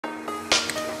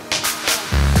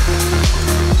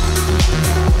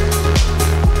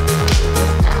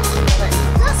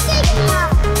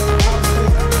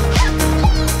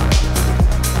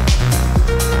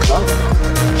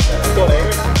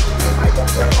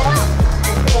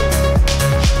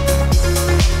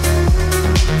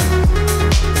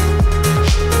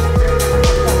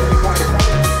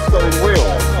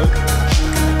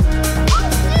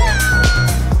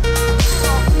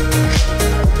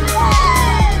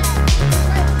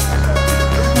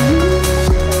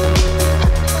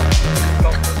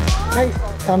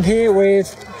I'm here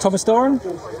with Tomos,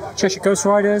 Cheshire Coast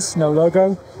Riders, no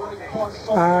logo.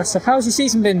 So how's your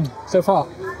season been so far?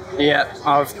 Yeah,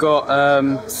 I've got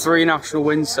 3 national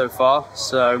wins so far,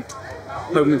 so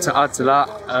hoping to add to that.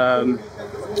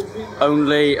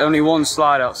 Only 1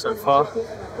 slide out so far,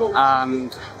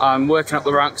 and I'm working up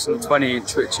the ranks on the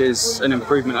 20-inch, which is an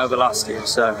improvement over last year.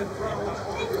 So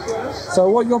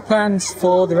what are your plans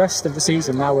for the rest of the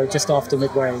season now we're just after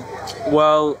midway?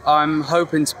 Well, I'm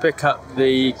hoping to pick up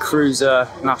the Cruiser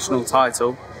national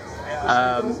title,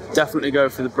 definitely go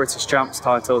for the British Champs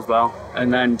title as well,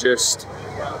 and then just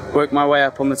work my way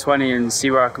up on the 20 and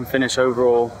see where I can finish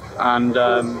overall, and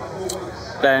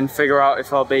then figure out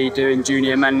if I'll be doing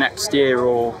junior men next year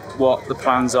or what the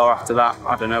plans are after that.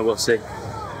 I don't know, we'll see.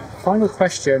 Final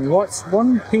question, what's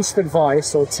one piece of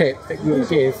advice or tip that you would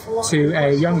give to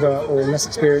a younger or less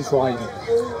experienced rider?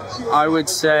 I would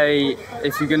say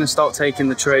if you're going to start taking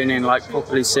the training like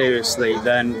properly seriously,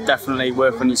 then definitely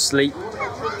work on your sleep,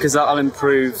 because that'll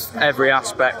improve every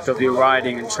aspect of your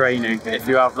riding and training if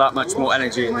you have that much more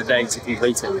energy in the day to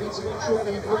complete it.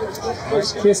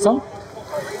 Cheers, Tom.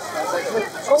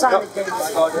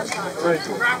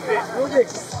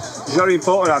 He's very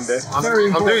important, Andy.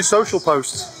 I'm doing social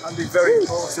posts. Andy's very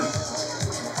important.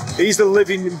 He's the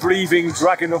living and breathing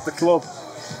dragon of the club.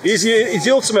 He's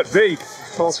the ultimate bee.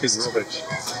 Of course he's rubbish.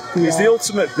 He's the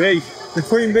ultimate bee. The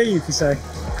queen bee, you could say.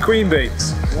 Queen bee.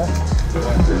 Yeah.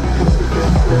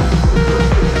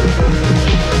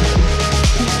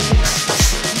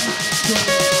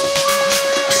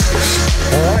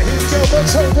 Alright, here we go.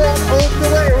 Let's hold on all the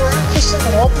way. We're at the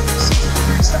second of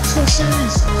BMX National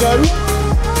Series. Go.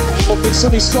 Up in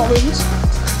sunny Scotland.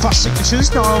 Fast signatures,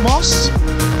 Tomos.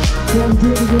 John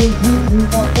Gilligan in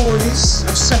 40s.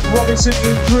 And Seth Robinson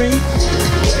in 3.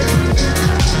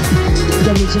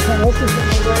 Then it's a fan off. Tell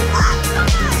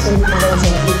me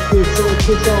the truth so I can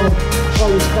stop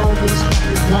making guesses.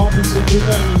 Don't know what I should do,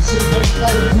 cause you're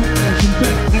ignoring my text.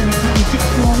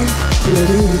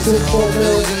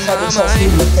 Tell me the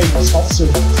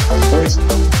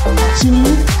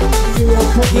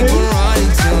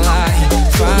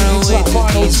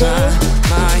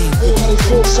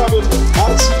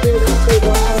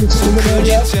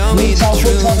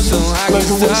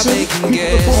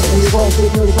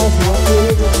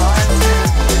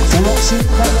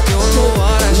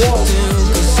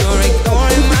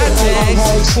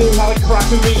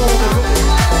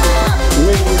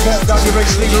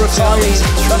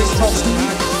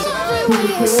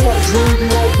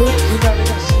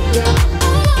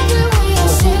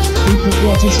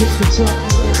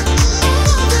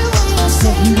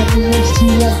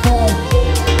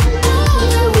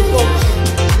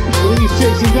He's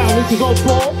chasing down into goal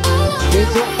ball.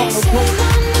 It's a final play.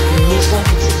 Only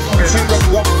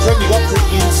got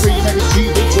 3 mega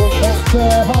GB to half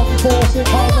force it,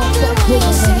 half on back club.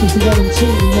 And to get in 2, we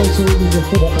know to even the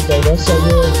foot up and go there. So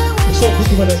we're still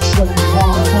thinking about it slightly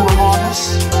harder.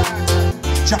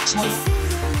 Jackson.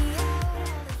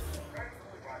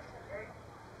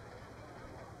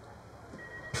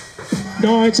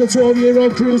 Nine to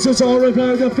 12-year-old cruisers are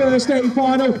about the first 8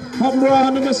 final of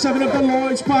round number 7 of the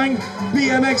Lloyds Bank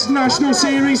BMX National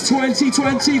Series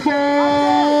 2024.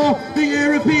 The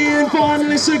European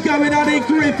finalists are going at it.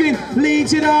 Griffin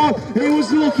leads it out. It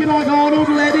was looking like Arnold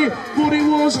led it, but it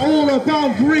was all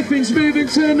about Griffin's moving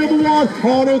turn number 1.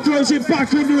 Arnold throws it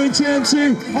back under in turn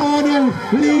 2. Arnold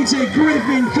leads it.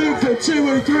 Griffin, Cooper 2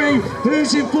 and 3.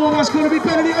 Who's in 4? That's going to be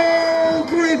better. Oh,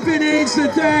 Griffin hits the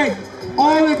deck.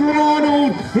 Oliver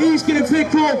Arnold, he's going to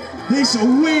pick up this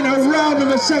win around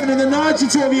number 7 in the 9 to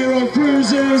 12-year-old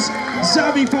cruisers.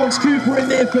 Xavi Fox Cooper in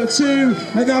there for 2,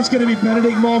 and that's going to be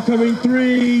Benedict Marco in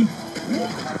 3.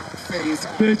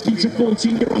 13 to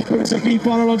 14-year-old cruiser B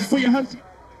final on. Put your hands.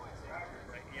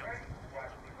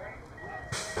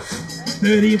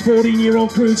 30 and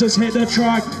 14-year-old cruisers hit the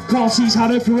track. Cossey's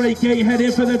had a great gate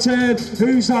heading for the turn.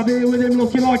 Who's that here with him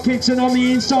looking like Kitson on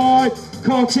the inside?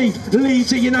 Cotty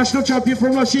leads it, your national champion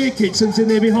from last year. Kitson's in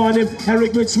there behind him.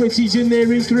 Eric McSwitty's in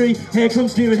there in 3. Here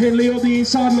comes Newman Hindley on the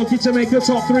inside looking to make the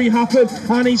top 3 happen.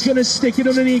 And he's going to stick it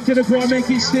underneath to the quite make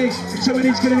it stick. So it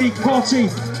is going to be Cotty,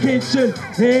 Kitson.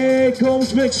 Here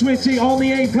comes McSwitty on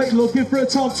the apex looking for a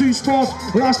top 2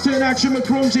 spot. Last turn action,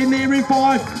 McCrum's in there in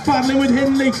 5. Battling with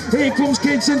Hindley. Here comes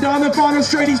Kitson down the final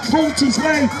straight. He's pumped his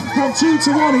way from 2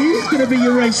 to 1. He's going to be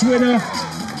your race winner.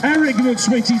 Eric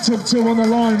McSwitty took 2 on the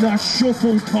line. That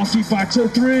shuffled Cotty back to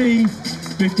 3.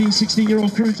 15,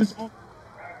 16-year-old cruisers.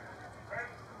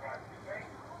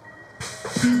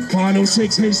 Final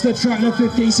 6 hits the track. The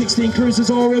 15, 16 cruisers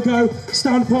are a go.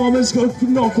 Stan Palmer's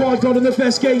not quite got in the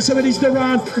best gate, so it is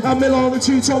Duran and Milan. The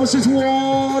 2 Thomases,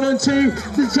 1 and 2.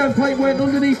 The template went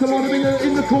underneath the lot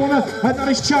in the corner. And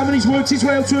nice Chapman, he's worked his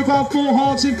way up to about 4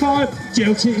 hearts in 5.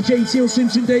 JTL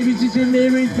Simpson Davies is in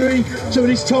there in 3. So it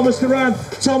is Thomas Duran,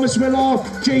 Thomas Milan,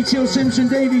 JTL Simpson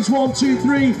Davies, 1, 2,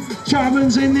 3.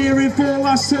 Chapman's in there in 4.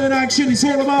 Last turn action. It's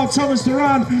all about Thomas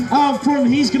Duran out front.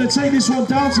 He's going to take this one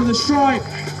down to the stripe.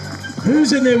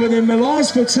 Who's in there with him? Milan's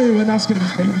for 2, and that's going to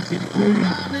be Davies in 3.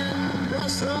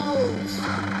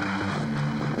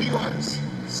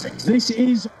 This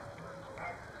is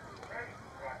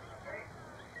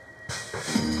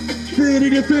 30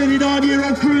 to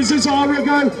 39-year-old cruisers are a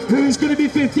go. Who's going to be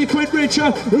 50 quid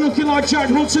richer? Looking like Jack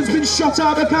Hudson's been shot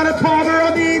out of the cannon. Palmer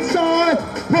on the inside.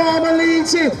 Palmer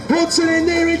leads it. Hudson in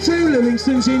there in 2.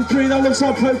 Livingston's in 3. That looks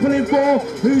like Popel in 4.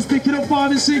 Who's picking up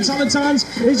 5 and 6 on the tans?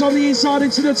 Is on the inside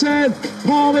into the 10.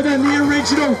 Palmer then the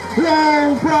original.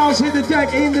 Long brows hit the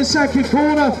deck in the second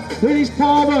corner. It is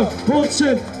Palmer,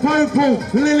 Hudson, Popel,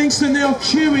 Livingston. They are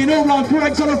queuing up like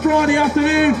Greg's on a Friday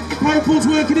afternoon. Popel's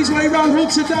working his way around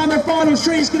Hudson down the final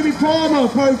straight. It's going to be Palmer,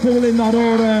 Popel in that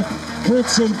order.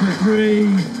 Hudson for 3.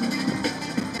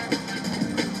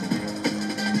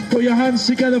 Put your hands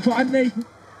together for Nathan.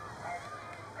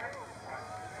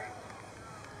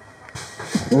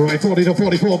 All right, 40 to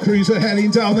 44 cruiser heading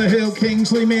down the hill.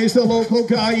 Kingsley Mears, the local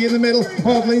guy in the middle.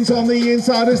 Hodling's on the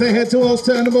inside as they head towards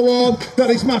turn number 1. That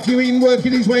is Matthew Eaton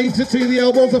working his way to 2. The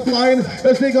elbows are flying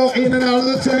as they go in and out of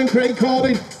the turn. Craig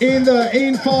Cording in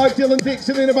 5. Dylan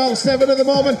Dixon in about 7 at the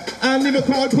moment. Andy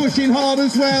McCoy pushing hard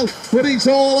as well. But it's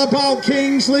all about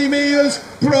Kingsley Mears.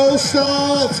 Pro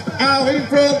start out in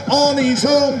front on his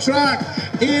home track.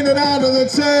 In and out of the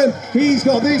turn. He's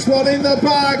got this one in the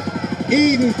bag.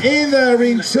 Eden in there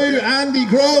in 2, Andy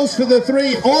Groves for the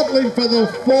 3, Odlin for the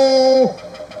 4,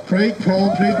 Craig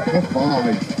Caldridge for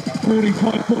 5.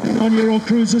 45, 49-year-old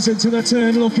cruisers into the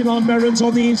turn, looking on Merrons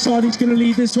on the inside. He's going to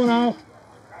lead this one out.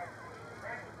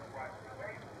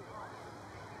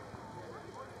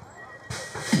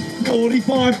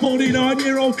 45,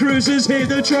 49-year-old cruisers hit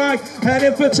the track,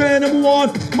 heading for turn number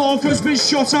 1. Marco's been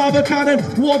shot out of the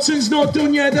cannon. Watson's not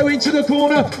done yet, though, into the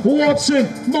corner.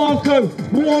 Watson, Marco,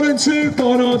 1 and 2.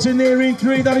 Barnard's in there in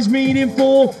 3. That is Mean in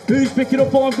 4. Who's picking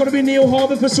up 5? Got to be Neil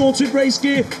Harbour for sorted race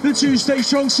gear. The 2 Stay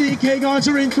Strong CK guys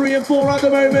are in 3 and 4 at the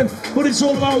moment. But it's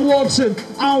all about Watson.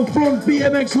 Out front,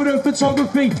 BMX Widow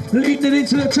Photography, leading it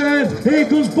into the turn. Here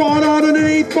comes Barnard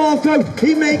underneath Marco.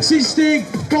 He makes his stick.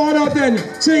 Barnard then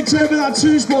takes over that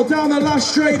 2 spot down the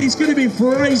last straight. It's going to be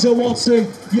Fraser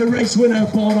Watson, your race winner.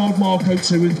 Barnard, Marco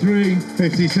 2 and 3.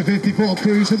 50 to 54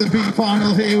 cruise to the B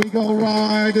final. Here we go,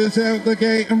 riders out the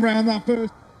gate and round that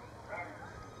first.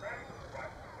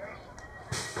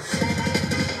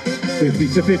 50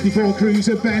 to 54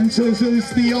 cruiser. Bentos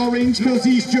is the orange because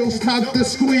he's just had the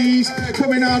squeeze.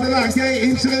 Coming out of that gate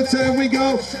into the turn we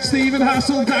go. Stephen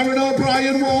Hassel, Darren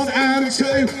O'Brien 1 and 2.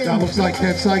 That looks like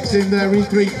Kev Sykes in there in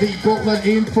 3. Pete Butler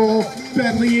in 4.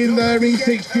 Bentley in there in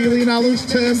 6. Julian Allen's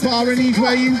turn barring his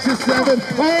way into 7.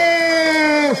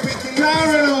 Oh!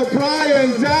 Darren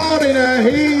O'Brien down in a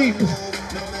heap.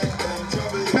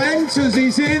 Bentos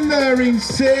is in there in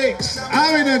 6,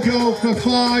 having a go for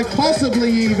 5,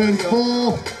 possibly even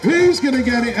 4. Who's going to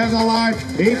get it as a line?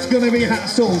 It's going to be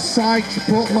Hassel, Sykes,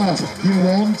 Butler. You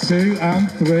 1, 2 and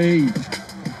 3.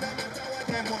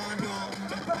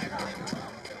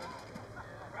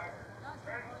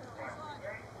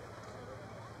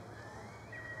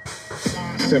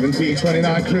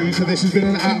 1729 Cruiser, this has been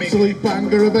an absolute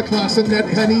banger of a class, and Ned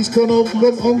Penny's come up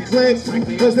on cliff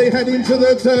as they head into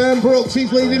the turn. Brooks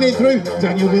is leading it through,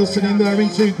 Daniel Wilson in there in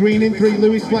 2, Green in 3,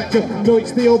 Lewis Fletcher,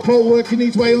 Noit the old pole working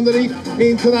his way underneath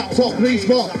into that top 3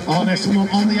 spot. Arnesson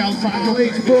on the outside,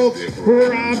 it's Brooks,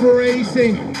 Brad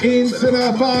racing into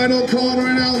the final corner,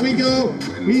 and out we go.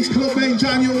 His clubmate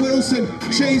Daniel Wilson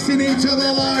chasing into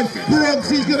the line.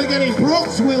 Brooks is going to get it.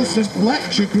 Brooks, Wilson,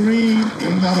 Fletcher, Green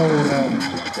in that order.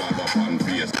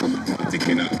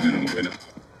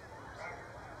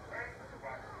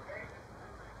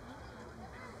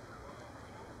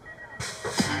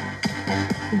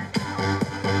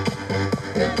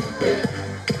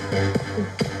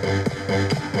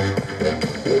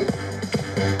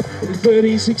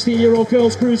 16-year-old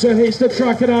girls cruiser hits the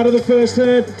track and out of the first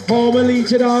turn. Harmer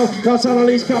leads it out. That's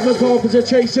Annalise Kaplan-Carpenter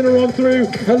chasing her on through.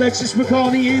 Alexis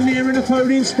McCartney in there in a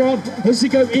podium spot as they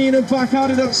go in and back out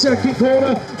of that second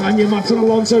corner. Anya Matt and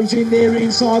Alonso's in there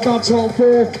inside that top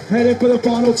 4. Heading for the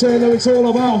final turn though. It's all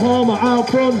about Harmer out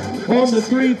front on the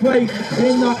 3 plate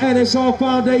in that NSR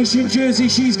Foundation jersey.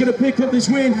 She's going to pick up this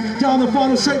win down the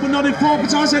final straight, but not if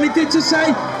Carpenter has anything to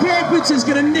say. Carpenter's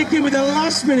going to nick it with a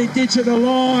last minute ditch at the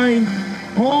line.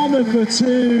 Harmer for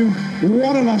 2.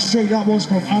 What a last straight that was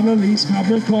from Annalise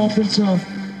Kaplan-Carpenter.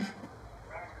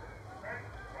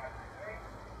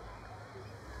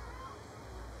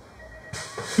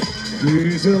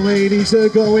 Cruiser ladies are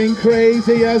going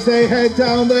crazy as they head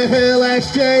down the hill.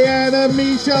 SJN and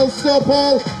Michelle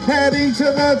Stupple heading to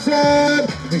the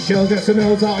turn. Michelle gets a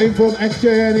nose out in front.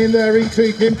 SJN in there in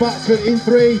 2. Kim Batsford in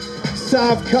 3.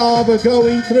 Sav Carver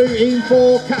going through in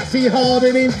 4. Cassie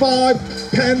Harding in 5.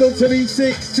 Pendleton in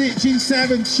 6. Titch in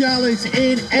 7. Chalice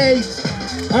in 8.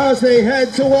 As they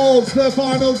head towards the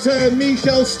final turn,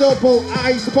 Michelle Stupple,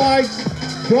 Ice Bikes,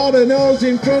 got a nose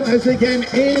in front as they came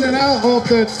in and out of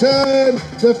the turn.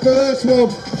 The first one,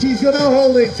 she's going to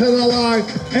hold it to the line.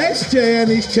 SJN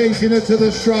is chasing her to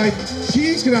the stripe.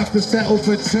 She's going to have to settle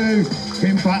for 2.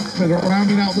 Kim Batsford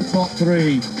rounding out the top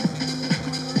 3.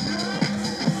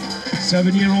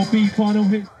 7-year-old B final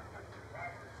hit.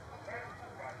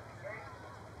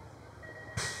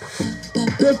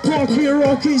 The Pocky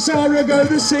Rockies are go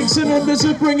the 6 and unders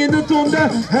are bringing the thunder.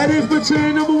 Heading for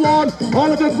turn number 1.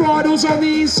 Oliver Bridle's on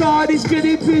the inside. He's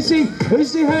getting busy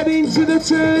as they head into the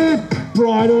turn.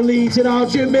 Bridle leads it out.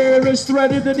 Jamira's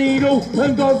threaded the needle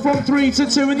and gone from 3 to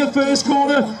 2 in the first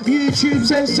corner. YouTube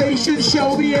sensation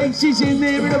Shelby Yates is in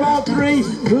there in about 3.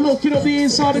 Looking up the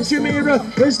inside of Jamira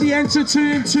as they enter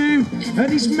turn 2.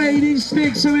 And he's made his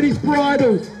stick, so it is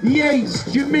Bridle, Yates,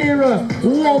 Jamira.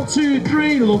 1, 2,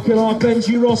 3. Looking like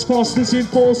Benji Ross Foster's in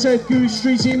 4. Seth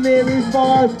Goostrey's in there in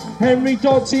 5. Henry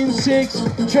Dodds in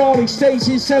 6. Charlie States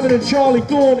in 7 and Charlie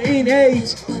Thorne in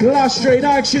 8. Last straight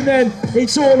action then.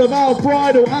 It's all about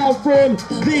Bridle out front.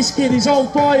 This kid is on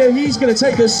fire. He's going to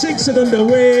take the 6 and under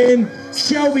win.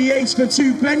 Shelby Yates for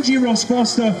 2. Benji Ross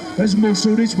Foster has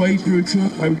muscled his way through to a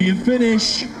podium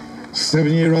finish.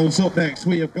 7-year-olds up next.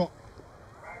 We have got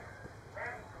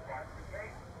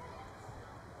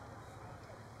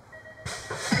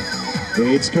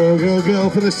it's Go Go Girl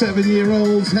for the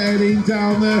 7-year-olds heading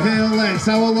down the hill. Let's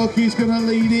have a look. He's going to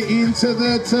lead it into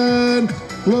the turn.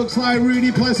 Looks like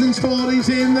Rudy Pleasant's 40's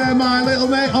in there. My little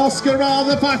mate Oscar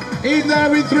Rutherford in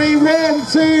there in 3. 1,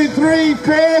 2, 3,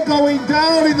 4 going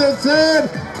down in the turn.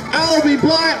 Albie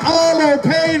Blight, Arlo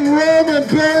Payne, Roman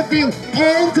Burfield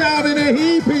all down in a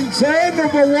heap in turn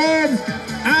number 1.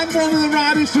 And one of the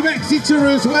riders from Exeter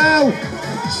as well.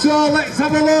 So let's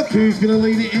have a look. Who's going to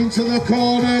lead it into the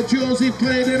corner? Joseph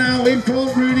Clayton out in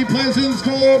front. Rudy Pleasant's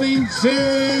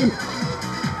 42.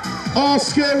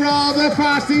 Oscar rather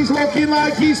fast. He's looking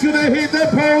like he's going to hit the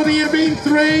podium in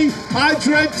 3. I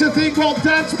dread to think what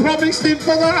Dad's promised him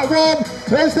for that one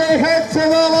as they head to the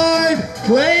line.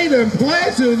 Clayton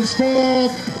Pleasant's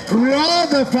 4th.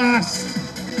 Rather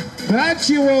fast. That's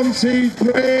your 1, 2,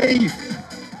 3.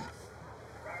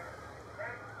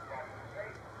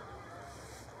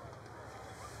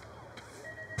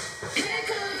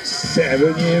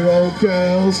 Seven-year-old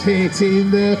girls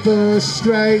hitting their first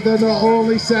straight. They're not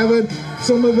only 7,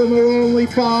 some of them are only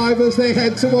 5 as they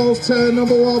head towards turn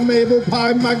number 1. Mabel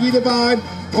Pine, Maggie Devine,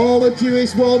 all the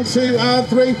Jewish 1, 2 and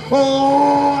 3.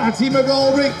 Oh, Hattie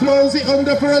McGoldrick throws it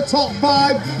under for a top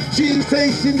 5. She's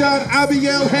chasing down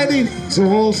Abigail heading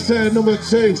towards turn number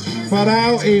 2. But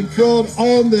out in front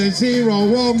on the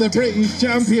 0-1, the British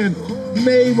champion,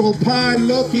 Mabel Pine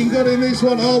looking good in this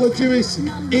one. All the Jewish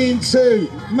in 2.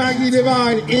 Maggie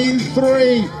Devine in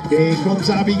 3. Here comes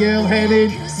Abigail heading.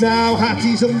 Now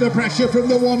Hattie's under pressure from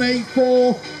the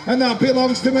 184. And that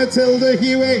belongs to Matilda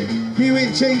Hewitt.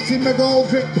 Hewitt chasing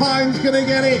McGoldrick. Pine's gonna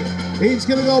get it. It's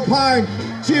gonna go Pine,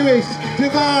 Jewish,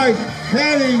 Divine,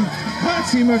 Henning,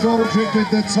 Patty McGoldrick with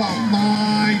the top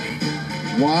 9.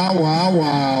 Wow, wow,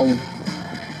 wow.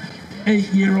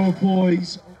 8-year-old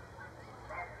boys.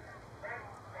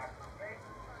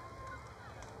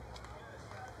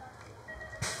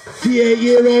 The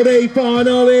 8-year-old A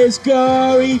final, let's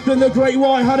go. Ethan the Great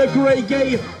White had a great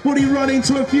game, but he ran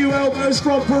into a few elbows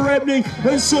from Perebny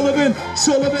and Sullivan.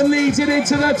 Sullivan leads it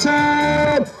into the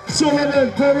 10.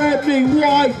 Sullivan, Perebny,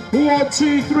 White, 1,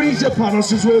 2, 3. Japanos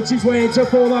has worked his way into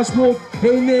 4. That's Wood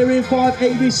in there in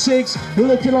 5.86.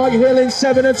 Looking like Hill in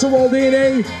 7 and toward in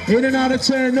 8. In and out of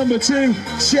turn number 2.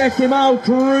 Check him out,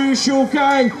 crucial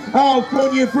gang. Out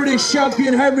front, your British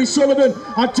champion Henry Sullivan.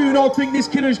 I do not think this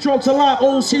kid has dropped a lap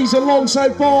all season long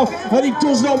so far, and he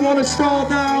does not want to start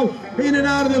now. In and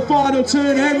out of the final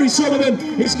turn, Henry Sullivan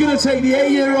is going to take the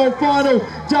 8-year-old final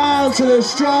down to the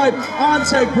stripe and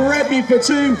take Perebny for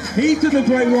 2. Ethan the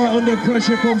Great White under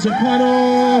pressure from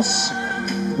Japanos.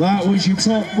 That was your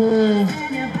top 4.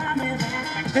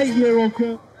 8-year-old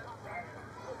girl.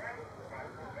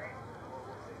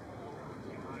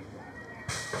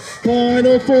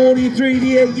 Final 43,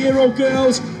 the 8-year-old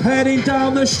girls heading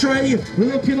down the straight.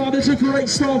 Looking like there's a great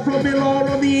start from Millar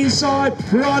on the inside.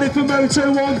 Riding for Moto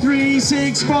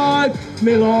 1365.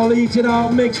 Millar leads it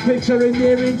out, mixed picture in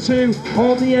there in 2.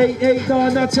 On the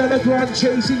 889, that's Ella Grant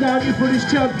chasing down your British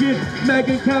champion,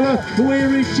 Megan Keller.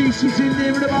 Where is she? She's in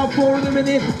there in about 4 in a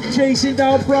minute. Chasing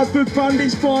down Bradford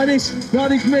Bandit's finest.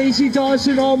 That is Maisie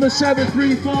Dyson on the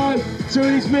 735. So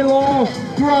it's Millar,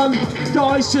 Grant,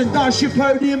 Dyson. That's your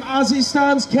podium as it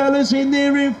stands. Keller's in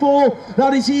there in 4.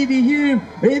 That is Evie Hume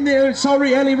in there.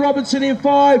 Sorry, Ellie Robinson in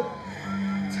 5.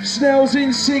 Snell's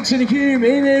in 6 and Hume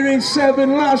in there in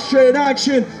 7. Last straight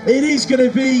action. It is going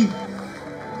to be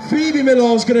Phoebe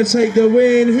Millar's going to take the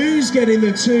win. Who's getting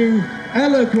the 2?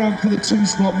 Ella Grant for the 2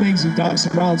 spot. Maisie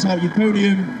Dyson rounds out your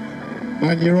podium.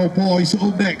 9-year-old boys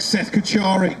up next. Seth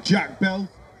Kacharik, Jack Bell.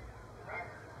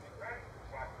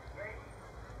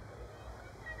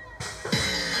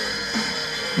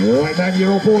 Right,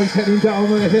 9-year-old boys heading down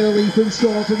the hill. Ethan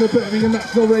Short and the Birmingham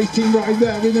National Race Team right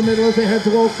there in the middle as they head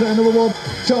towards turn number 1.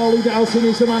 Charlie Dowson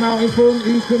is the man out in front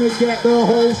who's going to get the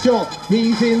whole shot.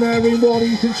 He's in there in 1.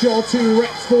 Ethan Short 2.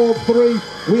 Rex Ford 3.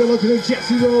 We are looking at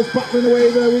Jesse Rose battling away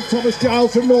there with Thomas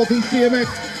Giles from North East BMX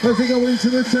as they go into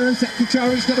the turn.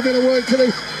 Secretary's got a bit of work to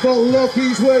do, but look,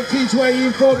 he's worked his way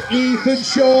in front. Ethan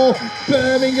Shaw,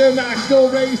 Birmingham National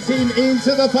Race Team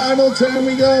into the final turn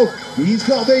we go. He's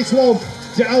got this one.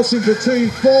 Dowson for 2,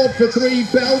 Ford for 3,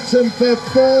 Belton for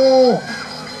 4.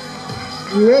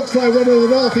 Looks like one of the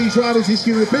North East riders is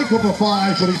going to pick up a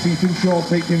 5, but it's Ethan Shaw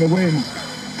taking the win.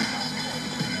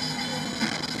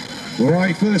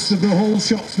 Right, first of the whole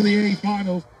shots for the A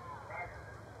finals.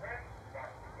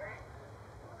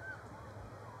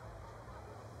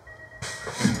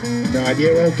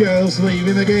 Nine-year-old girls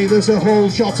leaving the gate. There's a whole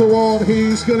shot award.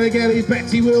 Who's going to get it?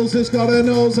 Betty Wills has got her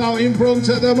nose out in front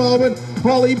at the moment.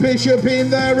 Holly Bishop in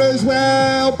there as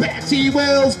well. Betty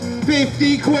Wills,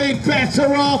 50 quid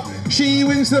better off. She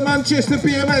wins the Manchester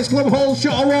BMX Club whole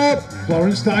shot award.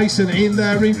 Florence Dyson in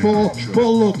there in 4. But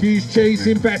look who's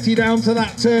chasing Betty down to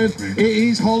that turn. It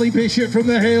is Holly Bishop from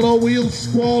the Halo Wheels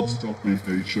squad.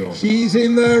 She's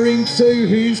in there in 2.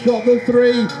 Who's got the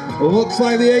 3? Looks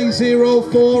like the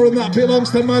A04, and that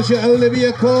belongs to Masha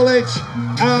Olivia Colich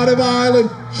out of Ireland.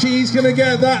 She's going to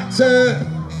get that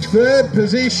 3rd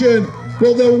position.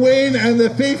 But the win and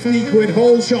the 50 quid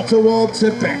whole shot award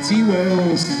to Betty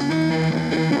Wills.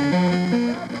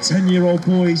 10-year-old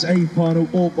boys, A final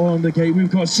up on the gate.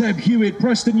 We've got Seb Hewitt,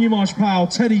 Preston Newmarsh Powell,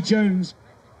 Teddy Jones.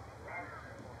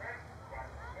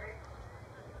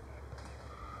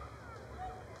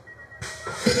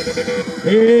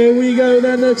 Here we go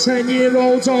then, the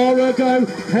 10-year-olds are a go.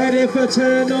 Heading for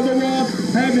turn number 1.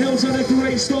 Hemhill's had a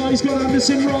great start. He's got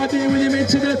Anderson right there with him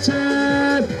into the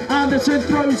turn. Anderson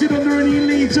throws it under and he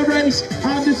leads the race.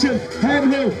 Anderson,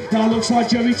 Hemhill. Now looks like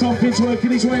Joey Tompkins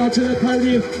working his way onto the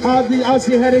podium as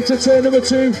they head into turn number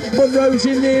 2. Monroe's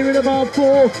in there in about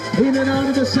 4. In and out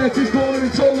of the second corner.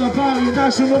 It's all about your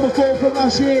national number 4 from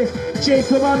last year.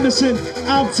 Jacob Anderson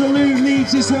absolutely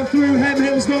leads this one through.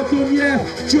 Hemhill's not done yet.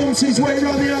 Jumps his way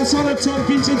around the outside of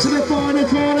Tompkins into the final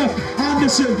corner.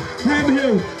 Anderson,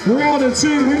 Hemhill, 1 and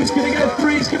 2. Who's going to get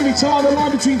 3? It's going to be tied the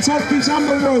line between Tompkins and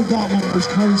Monroe. That one was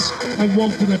close. And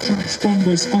one for the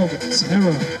transponders of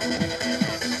terror.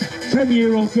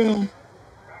 10-year-old girl.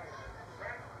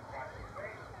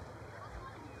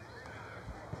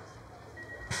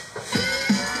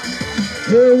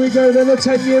 Here we go then, the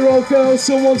 10-year-old girl.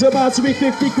 Someone's about to be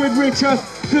 50 quid richer.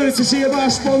 courtesy of our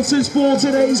sponsors for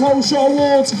today's Whole Shot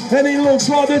Awards. And it looks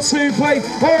like the two plate.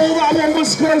 Oh, that one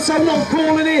was close. I'm not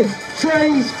calling it.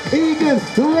 Trains, Egan,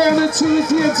 1 and 2 is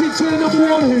the empty turn number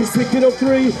 1. Who's picking up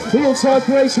 3? Looks like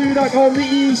Grace Hudak on the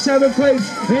E7 plate.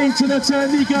 Into the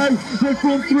turn they go. The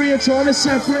front 3 are trying to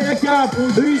separate a gap.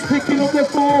 Who's picking up the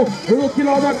 4? Looking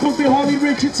like that could be Holly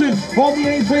Richardson on the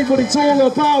 8 plate, but it's all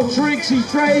about Trixie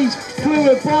Trains.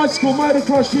 Fluid bicycle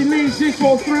motocross, she leads this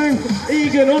one through.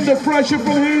 Egan under pressure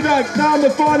from Hudak down the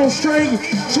final straight.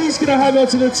 She's going to hang on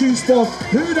to the 2 spot.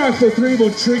 Hudak for 3,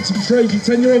 but Trixie Trains,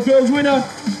 the 10-year-old girls winner.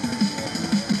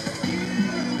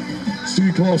 It's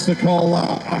too close to call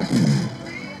that.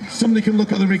 Somebody can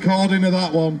look at the recording of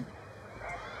that one.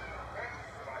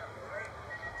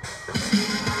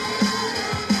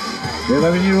 The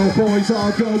 11-year-old boys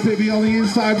are go Bibby on the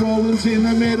inside, Roland's in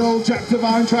the middle, Jack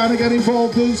Devine trying to get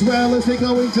involved as well as they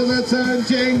go into the turn.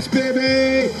 James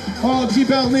Bibby, Archie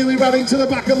Bell nearly ran into the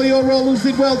back of Leo Rollins,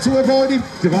 did well to avoid him.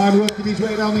 Devine working his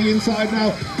way down the inside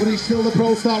now, but he's still the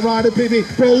Pro Start rider, Bibby.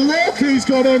 But look who's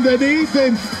got underneath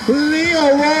him,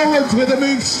 Leo Rollins with a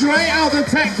move straight out the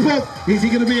textbook. Is he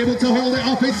going to be able to hold it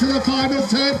off into the final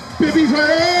turn? Bibby's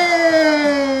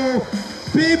right. Oh!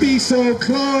 Bibby so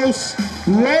close.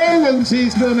 Rollins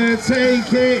is gonna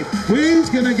take it. Who's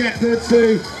gonna get the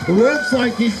 2? Looks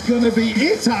like it's gonna be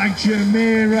IPeiqi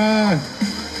Jamira.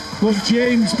 But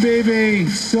James Bibby,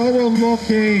 so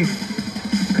unlucky.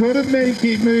 Couldn't make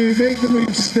the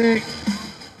move stick.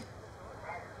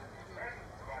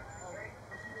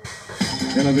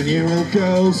 11-year-old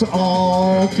girls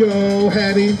all go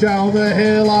heading down the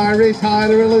hill. Iris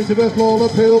Hyder, Elizabeth Lawler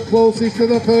Peel closest to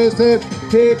the first turn.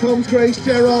 Here comes Grace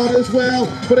Gerard as well,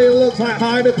 but it looks like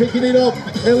Hyder picking it up.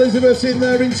 Elizabeth's in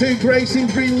there in 2, Grace in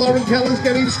 3, Lauren Keller's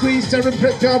getting squeezed, Sarah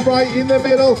Pritchard right in the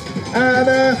middle. And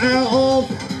out of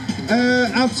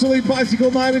Absolute Bicycle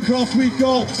Motocross, we've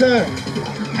got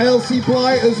Elsie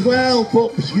Blight as well,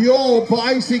 but pure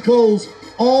bicycles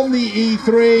on the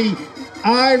E3.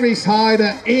 Iris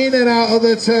Hyder in and out of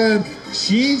the turn.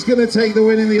 She's going to take the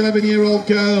win in the 11-year-old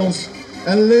girls.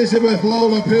 Elizabeth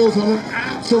Lola Pills on an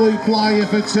absolute flyer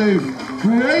for 2.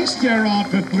 Grace Gerard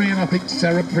for 3, and I think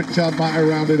Sarah Pritchard might have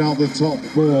rounded out the top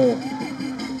 4.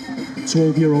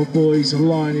 12-year-old boys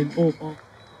lining up.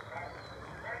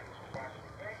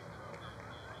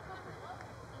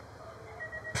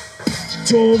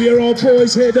 12-year-old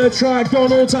boys hit the track.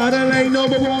 Donald's out of lane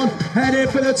number 1. Heading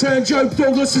for the turn. Joe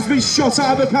Douglas has been shot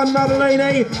out of the cannon out of lane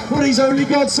 8. But he's only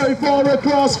got so far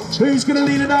across. Who's going to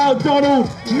lead it out? Donald,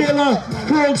 Miller,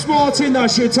 Brooks, Martin.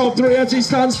 That's your top 3 as he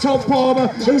stands. Top Palmer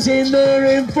is in there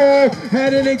in 4.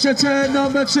 Heading into turn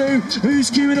number 2. Who's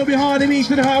queuing up behind him?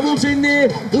 Ethan Harrell's in there.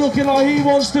 Looking like he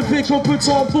wants to pick up a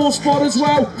top 4 spot as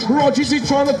well. Rogers is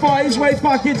trying to fight his way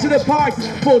back into the pack.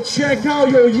 But check out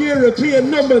your European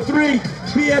number 3.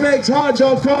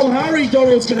 BMX.com. Harry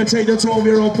Donald's going to take the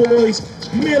 12-year-old boys.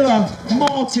 Miller,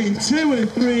 Martin, 2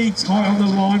 and 3, tight on the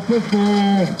line for 4.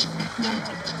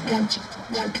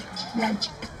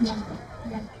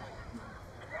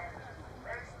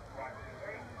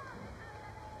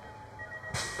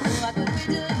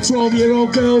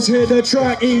 12-year-old girls hit the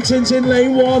track. Eaton's in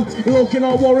lane 1. Looking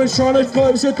like Warren's trying to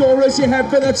close the door as he head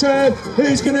for the turn.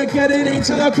 Who's going to get it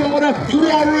into the corner?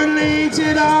 Warren leads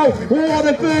it out. What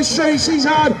a first straight she's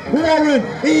had. Warren,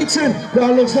 Eaton.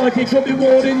 That looks like it could be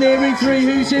Ward in there in 3.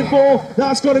 Who's in 4?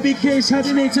 That's got to be Kiss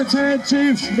heading into turn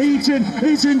 2. Eaton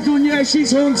isn't done yet.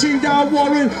 She's hunting down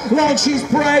Warren like she's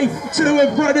prey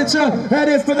to a predator.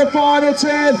 Headed for the final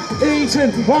turn.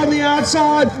 Eaton on the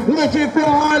outside. Looking for a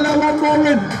high-low on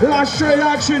Warren. Last straight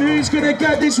action, who's going to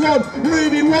get this one?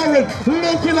 Ruby Warren,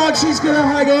 looking like she's going to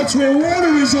hang on to it. What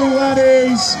a result that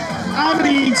is.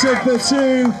 Amity Eaton for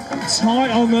 2, tight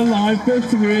on the line for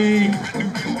 3.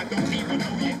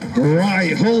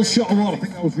 Right, whole shot of one. I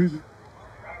think that was Ruby.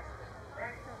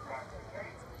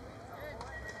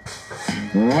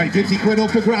 Right, 50 quid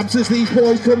up for grabs as these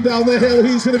boys come down the hill.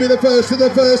 Who's going to be the first to the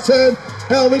first turn?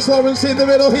 Elvis Lawrence in the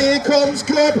middle. Here comes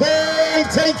Guppy,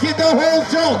 taking the whole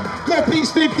shot.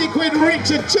 Guppy's 50 quid.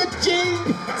 Richard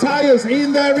Ching. Tyres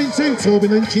in there in 2. Toby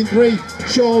Lynch in 3.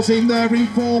 Shaw's in there in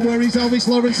 4. Where is Elvis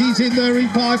Lawrence? He's in there in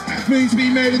 5. Moves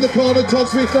being made in the corner. Todd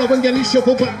Smith up and getting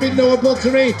shuffled back with Noah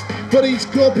Buttery. But it's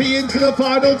Guppy into the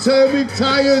final turn with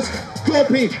Tyres.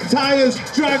 Guppy, Tyres,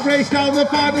 drag race down the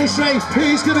final straight.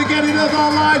 Who's going to get it over the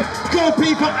line?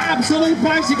 Guppy for Absolute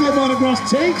Bicycle Motocross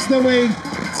takes the win.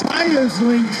 Tyres,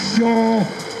 Link, Shaw.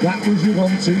 That was your 1,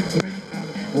 2, 3, and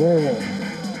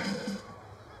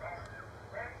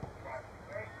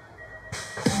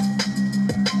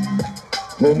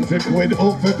 4. £100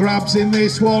 up for grabs in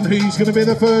this one. Who's going to be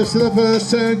the first to the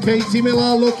first turn? Katie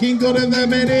Miller looking good in the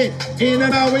minute. In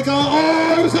and out we go.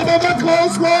 Oh, it was another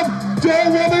close one.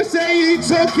 Don't want to say he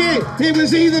took it. It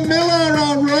was either Miller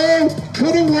or Rowe.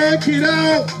 Couldn't work it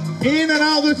out. In and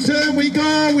out the turn we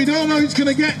go. We don't know who's going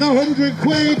to get the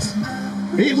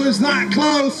 £100. It was that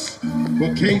close.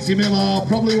 But Katie Miller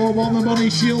probably won't want the money.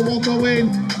 She'll want the win.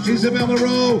 Isabella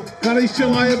Rowe. That is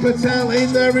Jalaya Patel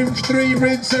in there in 3.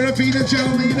 Rin Serafina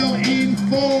Jolino in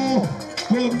 4.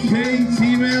 But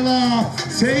Katie Miller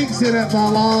takes it at the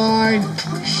line.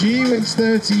 She wins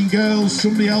 13 girls.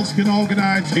 Somebody else can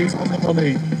organise who's on the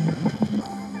money.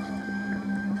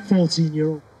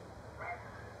 14-year-old.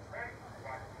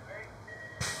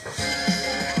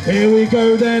 Here we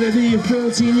go then, the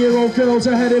 14-year-old girls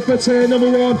are headed for turn number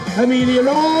 1. Amelia,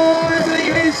 oh,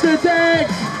 Emily hits the deck!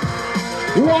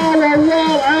 Wow, wow,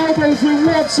 wow, elbows with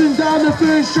Watson down the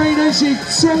first straight and she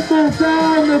tumbled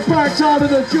down the backside of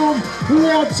the jump.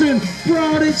 Watson,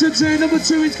 Brown into turn number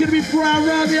 2. It's going to be Brown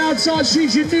round the outside.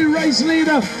 She's your new race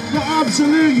leader. But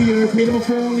absolutely, European number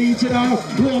 4 leads it out.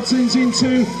 Watson's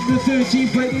into the 13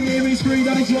 plate in there is 3.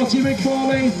 That is Lottie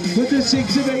McFarlane with the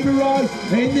 6 of Ava Wright.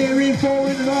 And they're in 4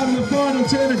 in and out of the final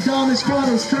turn and down this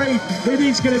final straight. It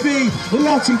is going to be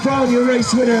Lottie Brown, your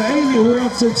race winner. Amy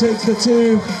Watson takes the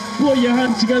 2. Put your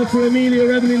hands together for Amelia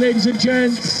Everly, ladies and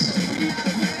gents.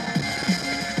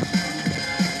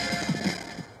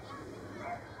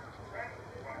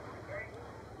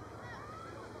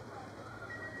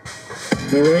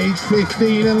 They're age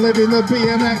 15 and living the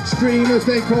BMX dream as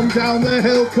they come down the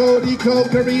hill. Cody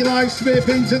Coker, Eli Smith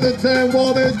into the turn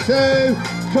 1 and 2.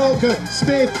 Coker,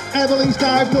 Smith, Everly's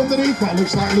dived underneath. That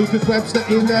looks like Lucas Webster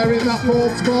in there in that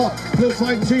 4th spot. Looks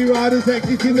like 2 riders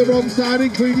exiting the wrong side,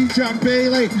 including Jack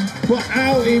Bailey. But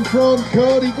out in front,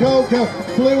 Cody Coker,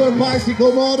 blue and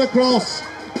bicycle motocross.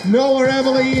 Noah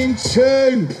Everly in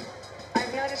 2.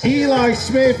 Eli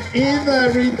Smith in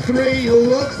there in 3.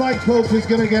 Looks like Coker's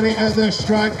going to get it at the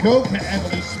strike. Coker,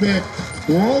 Emily Smith,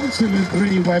 1, 2 and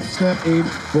 3. Webster in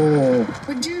 4.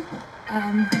 Would you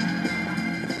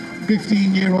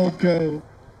 15-year-old girl.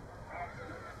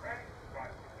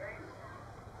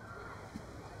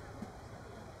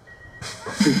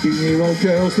 15-year-old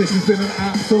girls, this has been an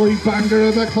absolute banger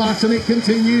of a class and it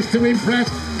continues to impress.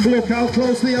 Look how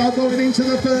close they are going into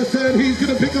the first turn. Who's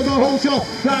going to pick up the whole shot?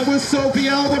 That was Sophie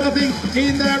Albert, I think,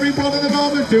 in there in one of the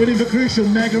moments. Doing it for Crucial.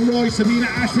 Megan Roy, Sabina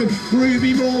Ashman,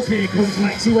 Ruby Moore. Here comes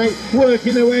Lexi Waite,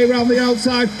 working her way around the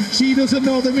outside. She doesn't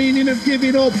know the meaning of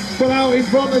giving up, but out in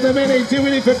front of the minute,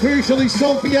 doing it for Crucial is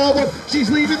Sophie Albert.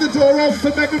 She's leaving the door open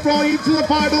for Megan Roy into the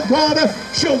final corner.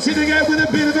 Shuts it again with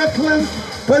a bit of a clue.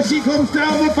 As she comes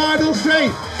down the final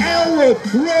straight, Elwood,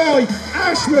 Roy,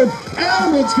 Ashman,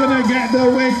 Elwood's going to get the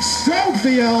win.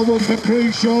 Sophie Elwood for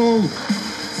Crucial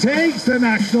takes the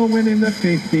national win in the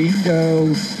 15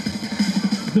 girls.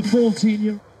 The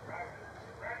 14-year-old.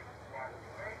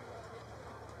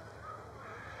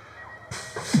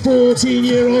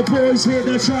 14-year-old boys hit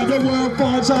the track. The world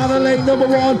finds out of lane number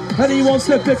 1 and he wants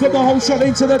to pick up the whole shot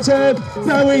into the turn.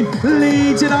 Bowen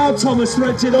leads it out. Thomas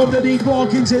threads it underneath.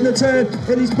 Larkins in the turn.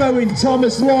 It is Bowen,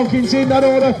 Thomas, Larkins in that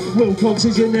order. Wilcox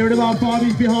is in there in about 5.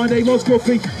 He's behind Amos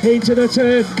Guthrie into the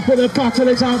turn. But the battle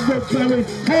is out for Bowen.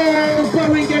 Oh,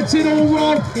 Bowen gets it all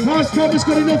wrong. Has Thomas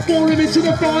got enough for him into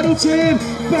the final turn?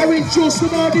 Bowen just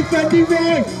about defending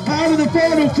right out of the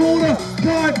final corner.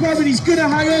 Clive Bowen, he's going to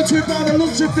hang on to it by the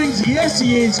looks of things. Yes,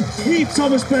 he is. Heath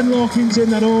Thomas, Ben Larkins in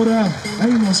that order.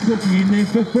 Amos Guthrie in there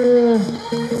for 4.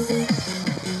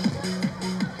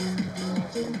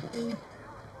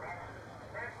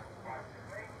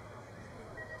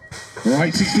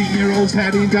 Right, 16-year-olds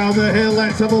heading down the hill.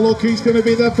 Let's have a look who's going to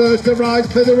be the first to rise.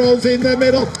 Clitheroe's in the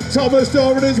middle. Thomas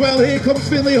Doran as well. Here comes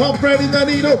Finley Hopbread in the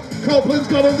needle. Copeland's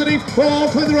got underneath. Oh,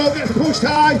 Clitheroe gets pushed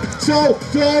high. So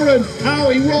Doran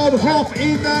out in 1. Hop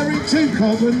in there in 2.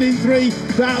 Copeland in 3.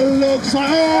 That looks like...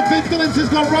 Oh, Finn Phillips has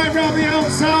gone right round the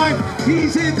outside.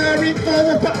 He's in there in 4.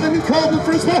 We're battling with Copeland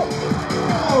for a spot.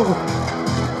 Oh.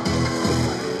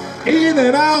 In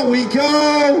and out we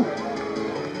go.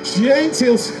 James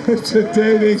Hilton to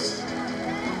Davis.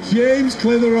 James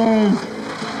Clitheroe.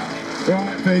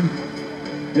 Right, Finn.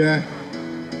 Yeah.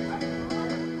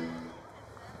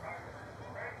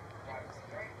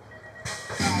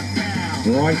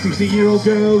 Right, 16-year-old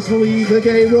girls lead the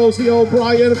game. Rosie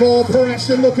O'Brien for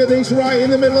Preston. Look at this, right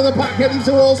in the middle of the pack, heading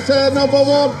towards turn number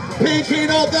 1. Picking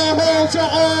up the whole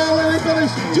shot. Oh, Lily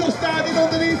Phillips just diving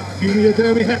underneath. Julia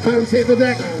Derby Hepburns hit the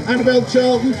deck. Annabelle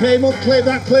Charlton came up, cleared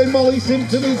that clean. Molly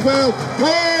Simpson as well.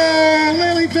 Oh,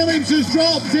 Lily Phillips has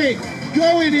dropped it.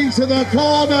 going into the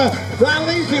corner. That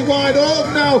leaves it wide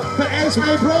open now for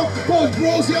Esme Brook, but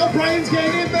Rosie O'Brien's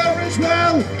getting in there as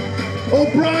well.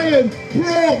 O'Brien,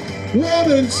 Brook,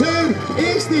 1 and 2.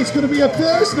 Is this going to be a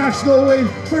first national win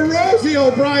for Rosie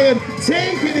O'Brien?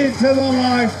 Taking it to the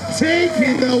line,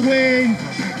 taking the win.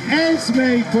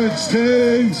 Esme for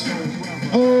 2.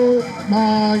 Oh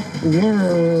my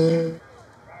word.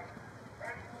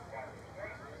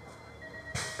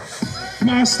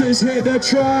 Masters hit the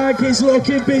track, he's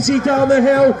looking busy down the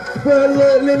hill, but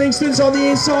Livingston's on the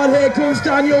inside. Here comes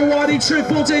Daniel White, he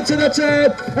triples into the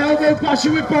turn, elbow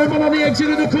clashing with Beaumont on the exit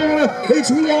of the corner.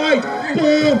 It's White,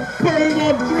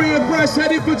 Beaumont 3 abreast,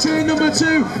 heading for turn number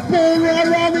 2, ball right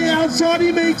around the outside,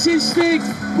 he makes his stick,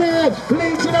 Ford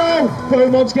leads it out,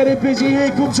 Beaumont's getting busy.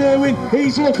 Here comes Irwin,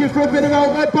 he's looking for a bit of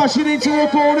elbow bashing into a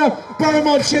corner,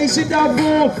 Beaumont chasing down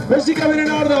Ford as they go in and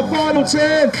out of the final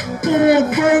turn.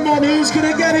 Beaumont, who's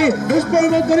going to get it? Has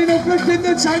Beaumont got enough left in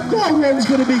the tank? That one's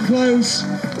going to be close.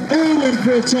 Irwin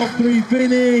for a top 3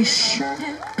 finish.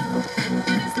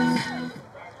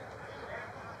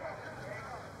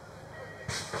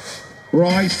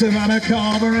 Right, Savannah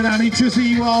Carver and Annie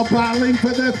Chiziwa battling for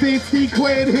the 50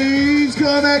 quid. Who's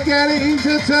gonna get it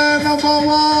into turn number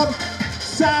 1?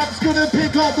 Sab's gonna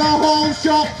pick up the whole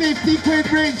shot, 50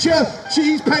 quid richer.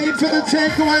 She's paying for the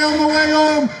takeaway on the way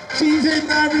home. She's in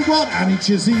there, everyone. Annie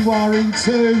Chiziwa in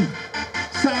 2.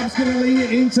 Sab's gonna lead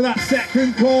it into that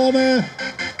second corner.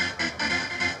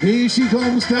 Here she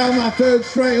comes down that third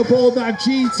straight aboard that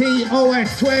GT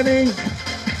OS20.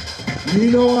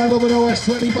 You know I love an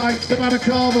OS20 bike. Savannah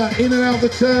Carver in and out the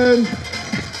turn.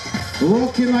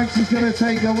 Looking like she's going to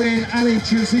take the win. Annie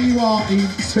Chiziwa in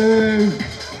 2.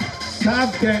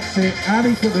 Sab gets it.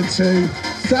 Annie for the 2.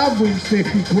 Sab wins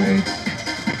 50 quid.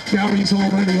 Gary's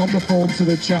already on the phone to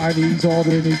the Chinese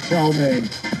ordering his chow mein.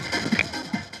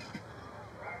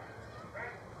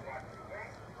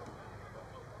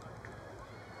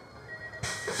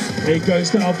 It goes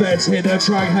down Betts, hit the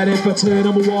track, headed for turn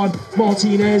number 1.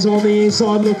 Martinez on the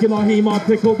inside, looking like he might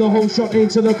pick up the whole shot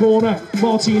into the corner.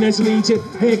 Martinez leads it.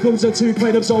 Here comes the 2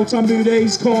 plate of Zoltan Bude.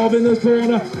 He's carving the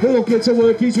corner. Looking to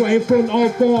work his way in front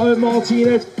of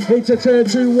Martinez. Into turn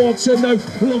 2, Watson though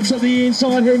looks at the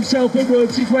inside himself and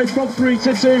works his way from 3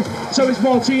 to 2. So it's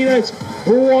Martinez.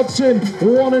 Watson,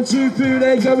 1 and 2,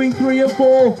 Bude going 3 and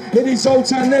 4. It is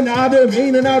Zoltan, then Adam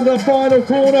in and out of the final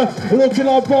corner. Looking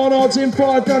like Barnard's in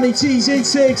 5, Danny T's in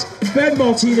 6. Ben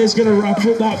Martinez going to wrap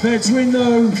up that veteran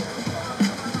though.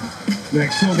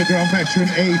 Next underground veteran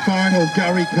A final,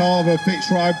 Gary Carver,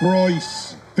 Fitzroy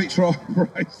Bryce.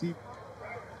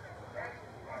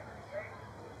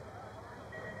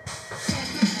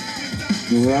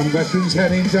 Grand veterans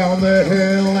heading down the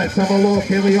hill. Let's have a look.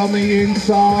 Hilly on the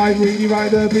inside. Really right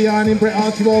there behind him. Britt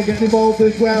Archibald getting involved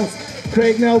as well.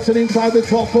 Craig Nelson inside the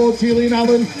top 4. Julian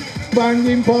Allen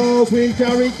banging balls with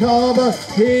Gary Carver.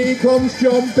 Here comes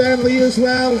John Bentley as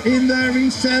well. In there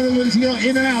in 7 as he got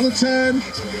in and out of the turn.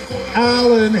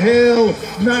 Alan Hill,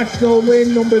 national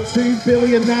win number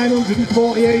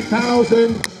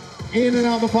 2,948,000. In and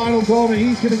out the final corner.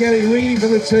 He's going to get it Reedy for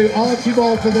the 2.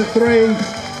 Archibald for the 3.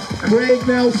 Craig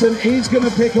Nelson is going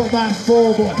to pick up that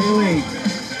 4, but Hilly,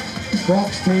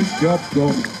 Fox team job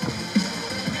done.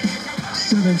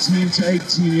 17 to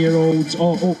 18-year-olds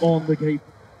are up on the gate.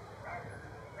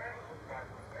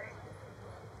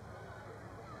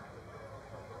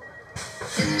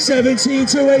 17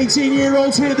 to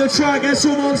 18-year-olds hit the track.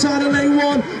 Esselmon's out of lane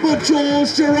 1, but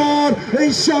George Gerard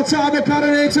is shot out the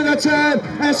cannon into the turn.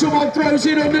 Esselmon throws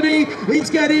it underneath. It's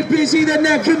getting busy, the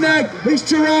neck and neck. It's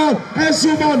Gerard,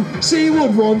 Esselmon,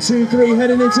 Seawood, 1, 2, 3,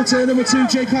 heading into turn number 2.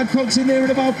 Jake Hadcock's in there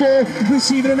at about 4,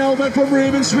 receiving an element from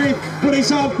Ruben Street, but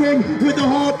it's Outcome with the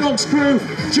Hard Knocks crew.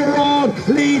 Gerard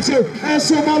leads it.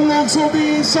 Esselmon longs on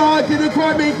the inside, didn't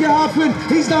quite make it happen.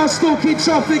 He's now stuck in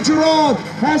traffic. Gerard,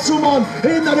 Esselmon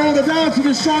in that order down to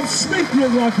the shot. Smith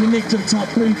looked like he nicked a top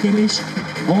 3 finish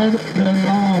on the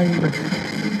line.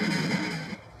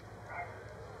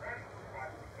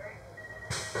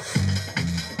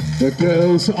 The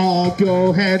girls are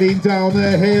go heading down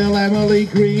the hill. Emily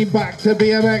Green back to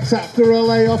BMX after a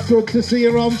layoff. Good to see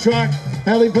her on track.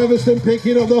 Ellie Featherstone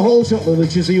picking up the whole shot. Lily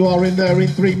Chizzy are in there in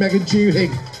 3. Megan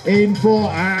Dewhick in 4.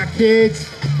 Our kids.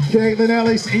 Caitlin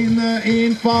Ellis in there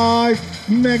in 5.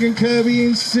 Megan Kirby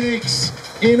in 6.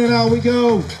 In and out we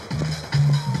go.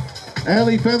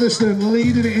 Ellie Featherstone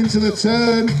leading it into the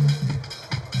turn.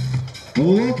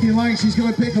 Looking like she's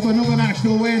going to pick up another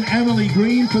national win. Emily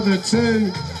Green for the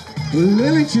 2.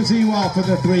 Lily Chiziwa for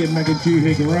the 3. And Megan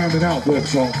Dewhick rounded out the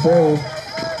top 4.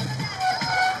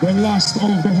 The last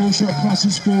of the whole shot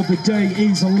classes for the day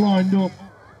is lined up.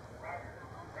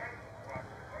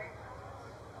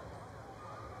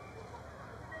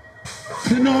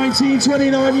 The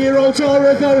 19-29-year-old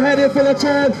Toro headed for the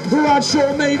turn.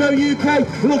 Bradshaw, Mabo, UK,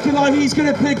 looking like he's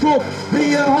going to pick up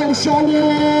the whole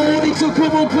shoulder. He took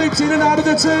come on, clipped in and out of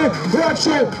the turn.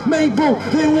 Bradshaw, Mabo,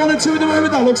 they're 1 and 2 at the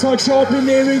moment. That looks like Sharpin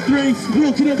near in 3.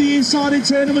 Looking at the inside in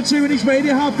turn number 2, and he's made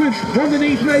it happen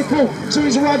underneath Maple. So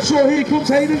it's Bradshaw. Here comes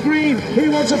Hayden Green. He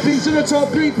wants a piece of the top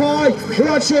 3 pie.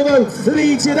 Bradshaw, though,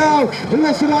 leads it out.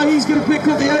 Looking like he's going to pick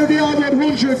up the ODI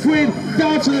 100 quid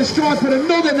down to the stripe, and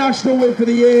another national win for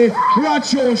the year.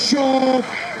 Bradshaw, Sharp.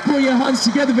 Put your hands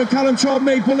together for Callum Trott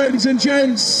Maple, ladies and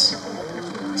gents.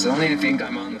 It's only to think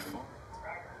I'm on the phone.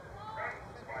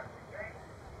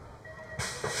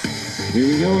 Here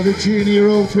we go, the junior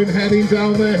ultimate heading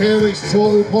down the hill. It's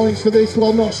total points for this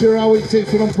one. Not sure how it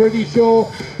sits, but I'm pretty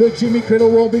sure that Jimmy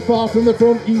Criddle won't be far from the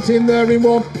front. He's in there in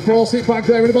 1. Force it back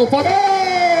there in about 5.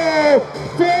 Oh!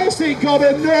 Force it, got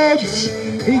a nudge.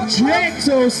 Ejects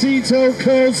Osito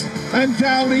Cuz, and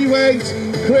down he went.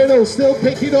 Criddle still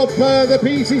picking up the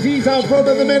pieces. He's out front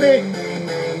at the minute.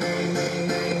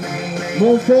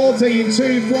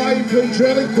 1:14.2 flying from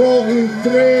Trellicourt in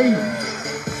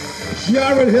 3.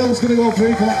 Jared Hill's going to go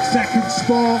through for that second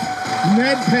spot.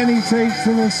 Ned Penny takes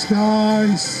to the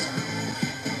skies.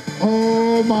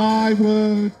 Oh my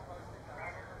word.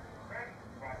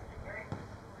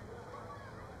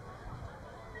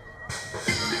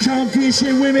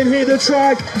 Championship women hit the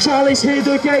track. Charlie's hit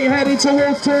the gate heading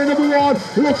towards turn number 1.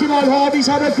 Looking like Harvey's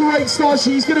had a great start.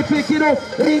 She's going to pick it up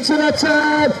into the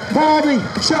turn. Harvey,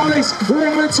 Charlie's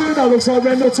 1 and 2. That looks like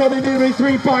Rendell Toddy nearing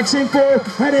 3. Backs in 4.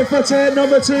 Heading for turn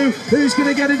number 2. Who's going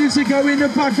to get it? Is it go in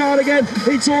and back out again?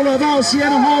 It's all about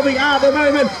Sienna Harvey at the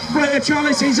moment. Freya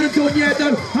Charles isn't done yet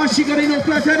though. Has she got enough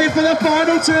left? Heading for the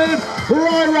final turn.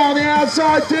 Right around the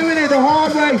outside. Doing it the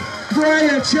hard way.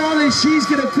 Freya Charles, she's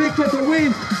going to pick up the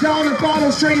win down the final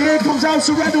straight. Here comes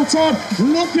Elsa Rendell Todd,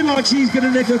 looking like she's going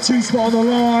to nick a 2 spot on the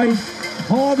line.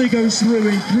 Harvey goes through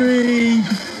in 3.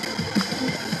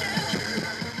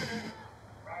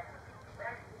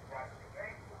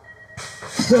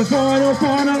 The final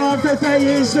of the day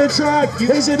is the track.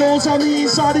 Is it also on the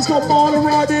inside? He's got Marlon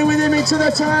right there with him into the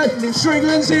turn.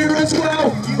 Strickland's here as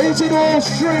well. Is it all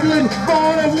Strickland?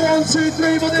 Marlon 1, 2,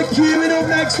 3, but they're queuing up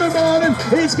next to Marlon.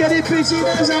 He's getting busy.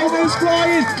 There's elbows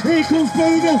flying. Here comes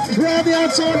Bogle. Round the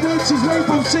outside works his way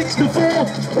from 6 to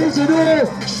 4. Is it all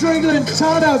Strickland,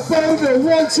 Tanner, Bogle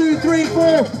 1, 2, 3,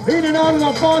 4. In and out of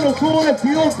that final corner.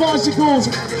 Pure bicycles.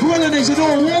 Quillen is it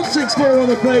all 164 on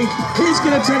the plate. He's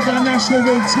going to take that national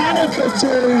win. Tanner for 2.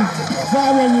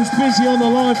 That one was busy on the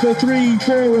line for 3,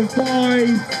 4 and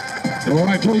 5.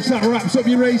 Alright folks, that wraps up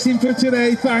your racing for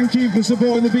today. Thank you for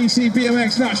supporting the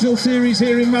BMX National Series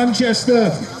here in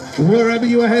Manchester. Wherever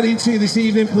you are heading to this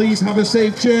evening, please have a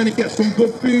safe journey. Get some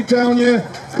good food down here.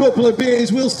 Couple of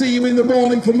beers. We'll see you in the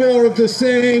morning for more of the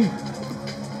same.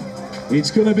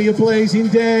 It's going to be a blazing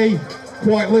day,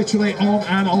 quite literally on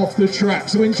and off the track.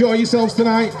 So enjoy yourselves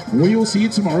tonight. We will see you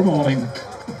tomorrow morning.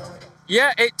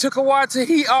 Yeah, it took a while to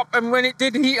heat up, and when it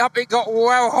did heat up, it got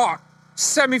well hot.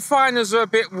 Semi-finals were a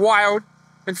bit wild,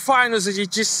 and finals, as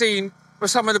you've just seen, were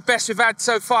some of the best we've had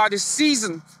so far this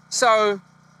season. So,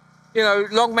 you know,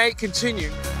 long may it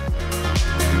continue.